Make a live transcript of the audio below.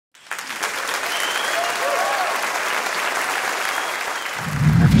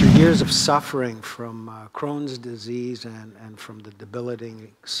years of suffering from Crohn's disease and from the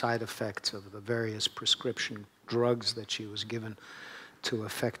debilitating side effects of the various prescription drugs that she was given to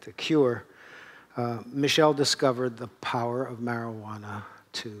effect a cure, Michelle discovered the power of marijuana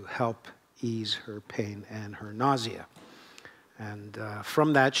to help ease her pain and her nausea. And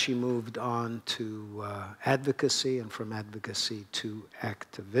from that, she moved on to advocacy, and from advocacy to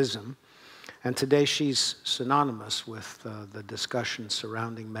activism. And today, she's synonymous with the discussion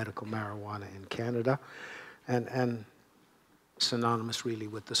surrounding medical marijuana in Canada, and synonymous really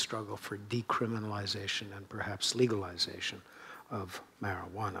with the struggle for decriminalization and perhaps legalization of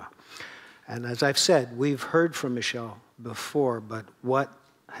marijuana. And as I've said, we've heard from Michelle before, but what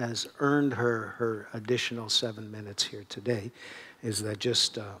has earned her additional 7 minutes here today is that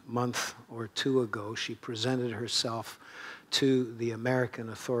just a month or two ago, she presented herself to the American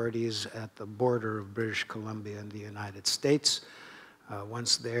authorities at the border of British Columbia and the United States.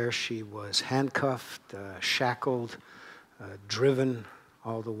 Once there, she was handcuffed, shackled, driven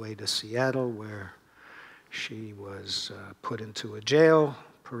all the way to Seattle, where she was put into a jail,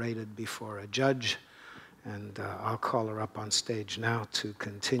 paraded before a judge, and I'll call her up on stage now to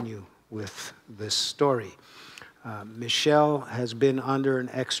continue with this story. Michelle has been under an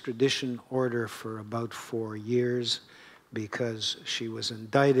extradition order for about 4 years because she was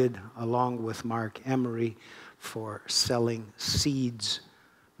indicted along with Marc Emery for selling seeds,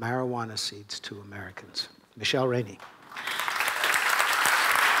 marijuana seeds, to Americans. Michelle Rainey.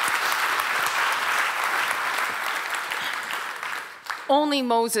 Only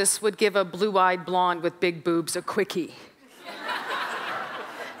Moses would give a blue-eyed blonde with big boobs a quickie.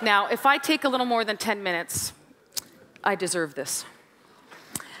 Now, if I take a little more than 10 minutes, I deserve this.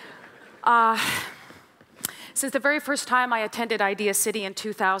 Since the very first time I attended ideacity in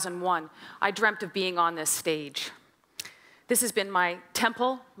 2001, I dreamt of being on this stage. This has been my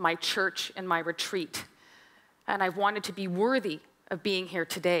temple, my church, and my retreat. And I've wanted to be worthy of being here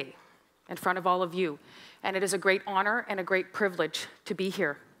today in front of all of you. And it is a great honor and a great privilege to be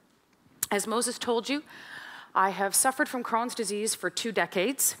here. As Moses told you, I have suffered from Crohn's disease for 2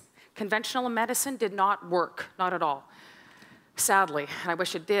 decades. Conventional medicine did not work, not at all, sadly, and I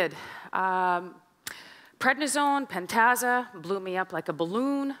wish it did. Prednisone, Pentasa blew me up like a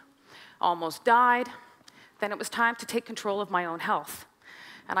balloon, almost died. Then it was time to take control of my own health.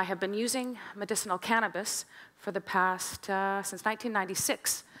 And I have been using medicinal cannabis for the past, since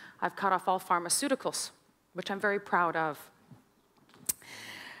 1996. I've cut off all pharmaceuticals, which I'm very proud of.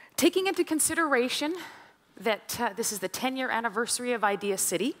 Taking into consideration that this is the 10-year anniversary of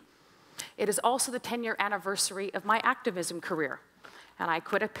ideacity, it is also the 10-year anniversary of my activism career. And I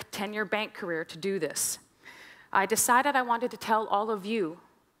quit a 10-year bank career to do this. I decided I wanted to tell all of you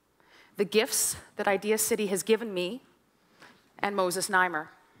the gifts that ideacity has given me and Moses Neimer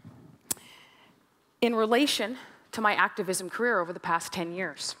in relation to my activism career over the past 10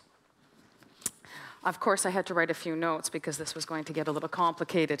 years. Of course, I had to write a few notes because this was going to get a little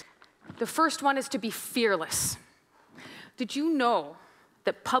complicated. The first one is to be fearless. Did you know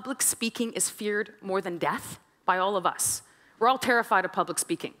that public speaking is feared more than death by all of us? We're all terrified of public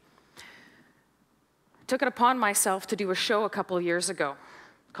speaking. I took it upon myself to do a show a couple of years ago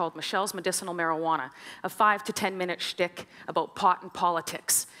called Michelle's Medicinal Marijuana, a 5 to 10 minute shtick about pot and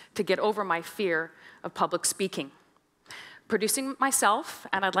politics to get over my fear of public speaking. Producing myself,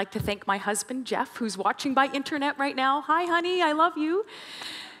 and I'd like to thank my husband, Jeff, who's watching by internet right now. Hi, honey, I love you.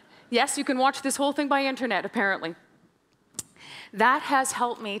 Yes, you can watch this whole thing by internet, apparently. That has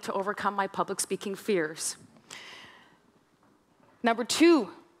helped me to overcome my public speaking fears. Number 2,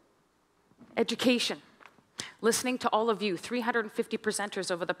 education. Listening to all of you, 350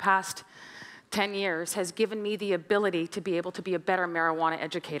 presenters over the past 10 years, has given me the ability to be able to be a better marijuana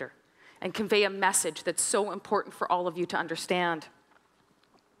educator and convey a message that's so important for all of you to understand.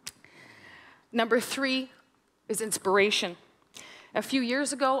 Number 3 is inspiration. A few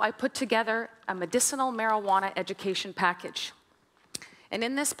years ago, I put together a medicinal marijuana education package. And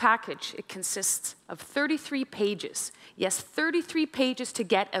in this package, it consists of 33 pages. Yes, 33 pages to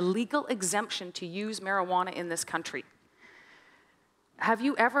get a legal exemption to use marijuana in this country. Have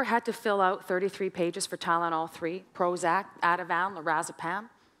you ever had to fill out 33 pages for Tylenol 3, Prozac, Ativan, lorazepam?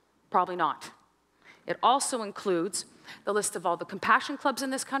 Probably not. It also includes the list of all the compassion clubs in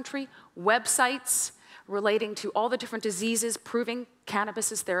this country, websites relating to all the different diseases proving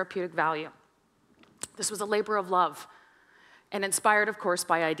cannabis's therapeutic value. This was a labor of love, and inspired, of course,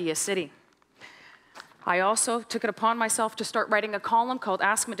 by ideacity. I also took it upon myself to start writing a column called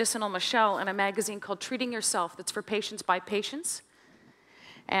Ask Medicinal Michelle in a magazine called Treating Yourself that's for patients by patients.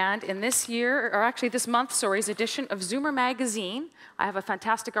 And in this year, or actually this month's edition of Zoomer magazine, I have a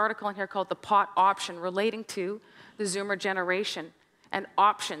fantastic article in here called The Pot Option, relating to the Zoomer generation and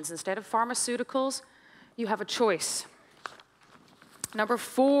options. Instead of pharmaceuticals, you have a choice. Number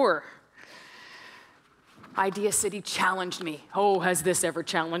 4, ideacity challenged me. Oh, has this ever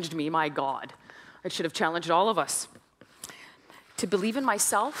challenged me? My God. It should have challenged all of us. To believe in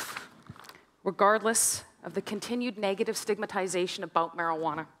myself, regardless of the continued negative stigmatization about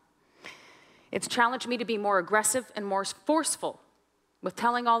marijuana. It's challenged me to be more aggressive and more forceful with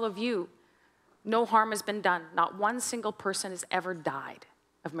telling all of you no harm has been done. Not one single person has ever died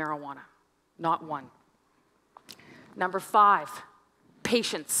of marijuana. Not one. Number 5,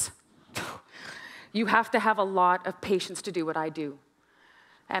 patience. You have to have a lot of patience to do what I do.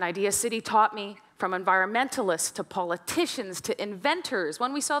 And ideacity taught me, from environmentalists to politicians to inventors.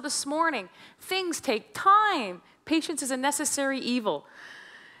 When we saw this morning, things take time. Patience is a necessary evil.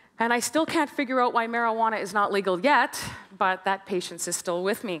 And I still can't figure out why marijuana is not legal yet, but that patience is still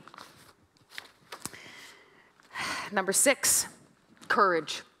with me. Number 6,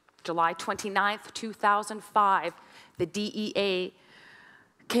 courage. July 29th, 2005, the DEA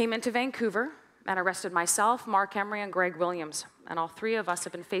came into Vancouver and arrested myself, Marc Emery, and Greg Williams. And all 3 of us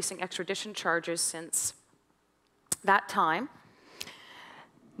have been facing extradition charges since that time.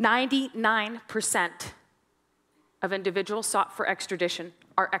 99% of individuals sought for extradition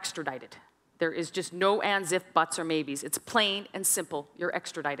are extradited. There is just no ands, if, buts, or maybes. It's plain and simple. You're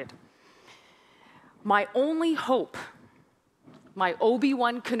extradited. My only hope, my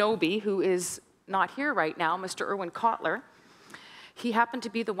Obi-Wan Kenobi, who is not here right now, Mr. Irwin Cotler, he happened to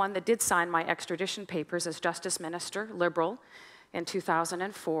be the one that did sign my extradition papers as Justice Minister, Liberal, in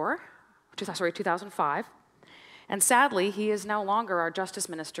 2005. And sadly, he is no longer our Justice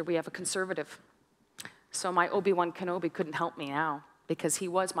Minister. We have a Conservative. So my Obi-Wan Kenobi couldn't help me now, because he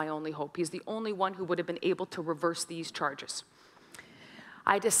was my only hope. He's the only one who would have been able to reverse these charges.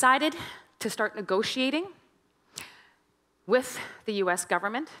 I decided to start negotiating with the US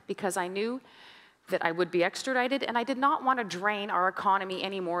government because I knew that I would be extradited, and I did not want to drain our economy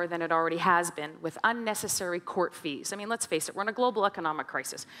any more than it already has been with unnecessary court fees. I mean, let's face it, we're in a global economic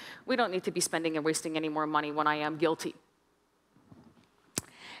crisis. We don't need to be spending and wasting any more money when I am guilty.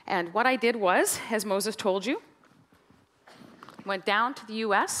 And what I did was, as Moses told you, went down to the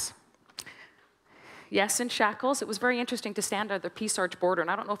US, yes, in shackles. It was very interesting to stand at the Peace Arch border,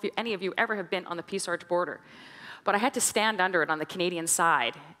 and I don't know if any of you ever have been on the Peace Arch border, but I had to stand under it on the Canadian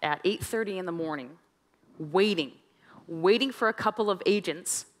side at 8:30 in the morning, waiting for a couple of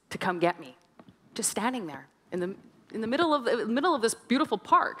agents to come get me. Just standing there in the middle of this beautiful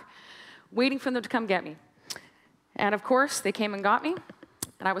park, waiting for them to come get me. And of course, they came and got me,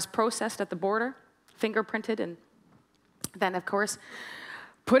 and I was processed at the border, fingerprinted, and then, of course,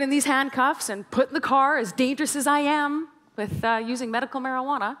 put in these handcuffs and put in the car, as dangerous as I am with using medical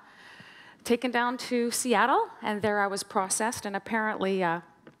marijuana, taken down to Seattle, and there I was processed, and apparently I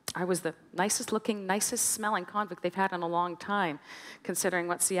was the nicest looking, nicest smelling convict they've had in a long time, considering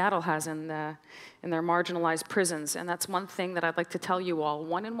what Seattle has in their marginalized prisons. And that's one thing that I'd like to tell you all.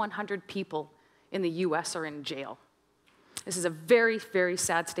 1 in 100 people in the US are in jail. This is a very, very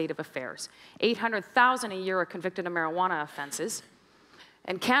sad state of affairs. 800,000 a year are convicted of marijuana offenses,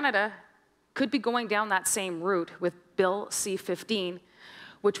 and Canada could be going down that same route with Bill C-15,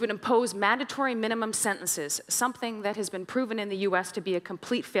 which would impose mandatory minimum sentences, something that has been proven in the US to be a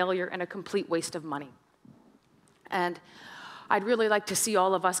complete failure and a complete waste of money. And I'd really like to see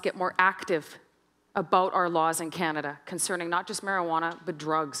all of us get more active about our laws in Canada concerning not just marijuana, but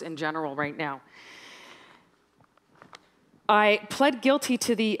drugs in general right now. I pled guilty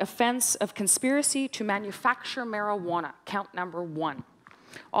to the offense of conspiracy to manufacture marijuana, count number 1.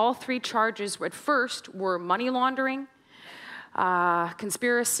 All 3 charges at first were money laundering,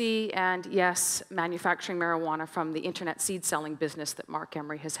 conspiracy, and yes, manufacturing marijuana from the internet seed selling business that Marc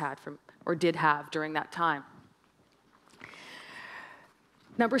Emery has had or did have during that time.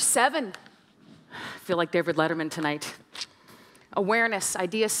 Number 7, I feel like David Letterman tonight. Awareness.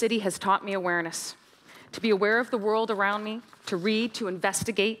 Ideacity has taught me awareness. To be aware of the world around me, to read, to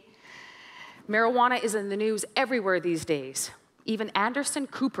investigate. Marijuana is in the news everywhere these days. Even Anderson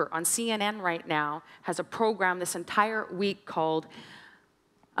Cooper on CNN right now has a program this entire week called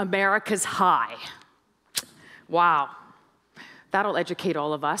America's High. Wow. That'll educate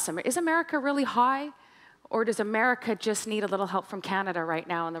all of us. Is America really high? Or does America just need a little help from Canada right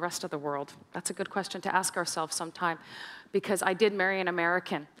now and the rest of the world? That's a good question to ask ourselves sometime, because I did marry an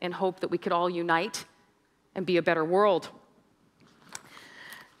American in hope that we could all unite and be a better world.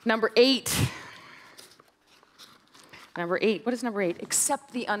 Number 8. Number 8, what is number 8?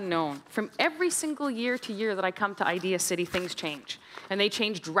 Accept the unknown. From every single year to year that I come to Idea City, things change. And they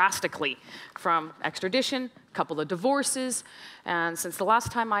change drastically, from extradition, a couple of divorces, and since the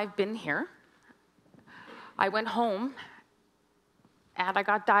last time I've been here, I went home and I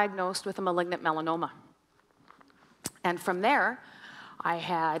got diagnosed with a malignant melanoma. And from there, I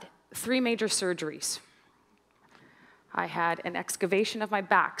had 3 major surgeries. I had an excavation of my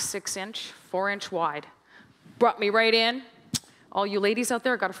back, 6-inch, 4-inch wide. Brought me right in. All you ladies out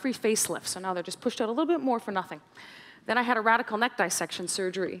there got a free facelift, so now they're just pushed out a little bit more for nothing. Then I had a radical neck dissection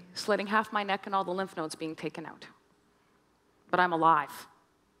surgery, slitting half my neck and all the lymph nodes being taken out. But I'm alive,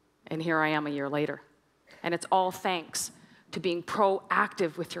 and here I am a year later. And it's all thanks to being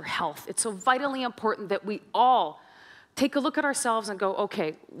proactive with your health. It's so vitally important that we all take a look at ourselves and go,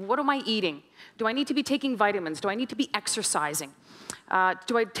 okay, what am I eating? Do I need to be taking vitamins? Do I need to be exercising?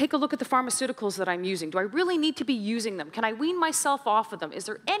 Do I take a look at the pharmaceuticals that I'm using? Do I really need to be using them? Can I wean myself off of them? Is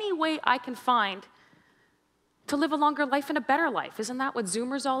there any way I can find to live a longer life and a better life? Isn't that what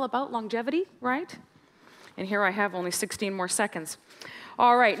Zoomer's all about, longevity, right? And here I have only 16 more seconds.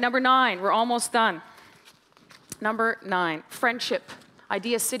 All right, number 9, we're almost done. Number 9, friendship.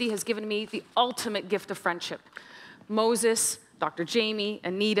 Idea City has given me the ultimate gift of friendship. Moses, Dr. Jamie,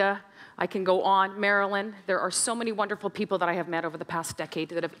 Anita, I can go on, Marilyn. There are so many wonderful people that I have met over the past decade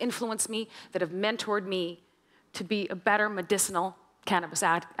that have influenced me, that have mentored me to be a better medicinal cannabis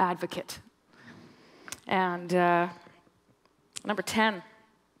advocate. And number 10.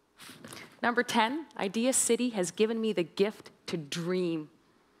 Number 10, Idea City has given me the gift to dream.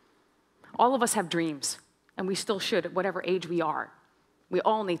 All of us have dreams, and we still should at whatever age we are. We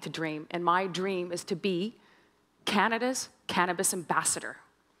all need to dream, and my dream is to be Canada's cannabis ambassador.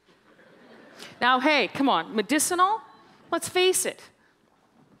 Now, hey, come on, medicinal? Let's face it.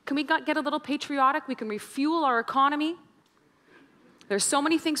 Can we get a little patriotic? We can refuel our economy. There's so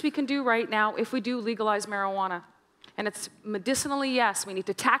many things we can do right now if we do legalize marijuana. And it's medicinally, yes, we need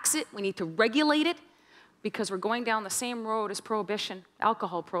to tax it, we need to regulate it, because we're going down the same road as prohibition,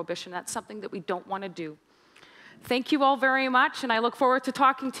 alcohol prohibition. That's something that we don't want to do. Thank you all very much, and I look forward to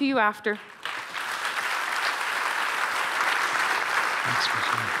talking to you after. Thanks,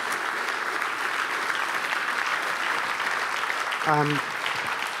 Michelle.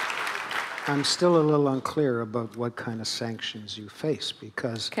 I'm still a little unclear about what kind of sanctions you face,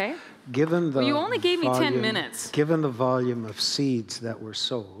 because given the well, you only gave me 10 minutes. Given the volume of seeds that were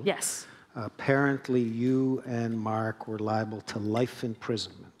sold, yes, apparently you and Marc were liable to life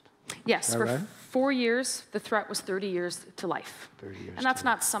imprisonment. Yes, for 4 years. The threat was 30 years to life. 30 years. And that's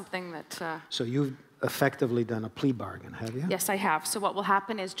not something that... So you've effectively done a plea bargain, have you? Yes, I have. So what will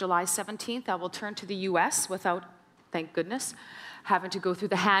happen is July 17th, I will turn to the US without, thank goodness, having to go through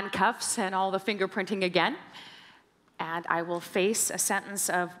the handcuffs and all the fingerprinting again. And I will face a sentence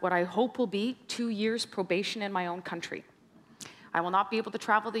of what I hope will be 2 years probation in my own country. I will not be able to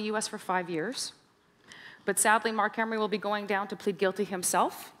travel the US for 5 years. But sadly, Marc Emery will be going down to plead guilty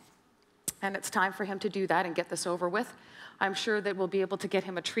himself. And it's time for him to do that and get this over with. I'm sure that we'll be able to get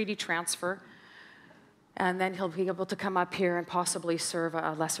him a treaty transfer, and then he'll be able to come up here and possibly serve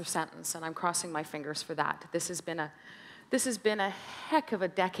a lesser sentence. And I'm crossing my fingers for that. This has been a heck of a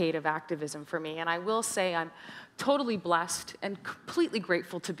decade of activism for me. And I will say I'm totally blessed and completely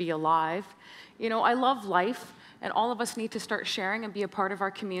grateful to be alive. You know, I love life, and all of us need to start sharing and be a part of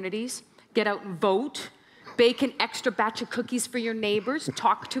our communities. Get out and vote. Bake an extra batch of cookies for your neighbors.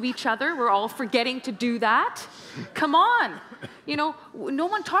 Talk to each other. We're all forgetting to do that. Come on. You know, no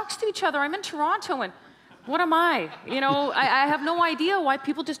one talks to each other. I'm in Toronto, and what am I? You know, I have no idea why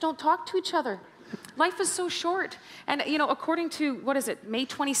people just don't talk to each other. Life is so short. And, you know, according to, what is it, May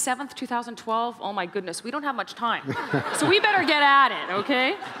 27th, 2012? Oh, my goodness, we don't have much time. So we better get at it,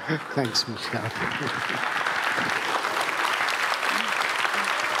 okay? Thanks, Michelle.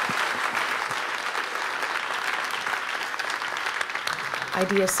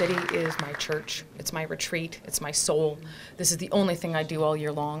 Idea City is my church. It's my retreat. It's my soul. This is the only thing I do all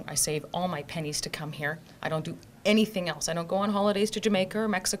year long. I save all my pennies to come here. I don't do anything else. I don't go on holidays to Jamaica or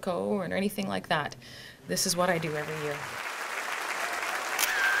Mexico or anything like that. This is what I do every year.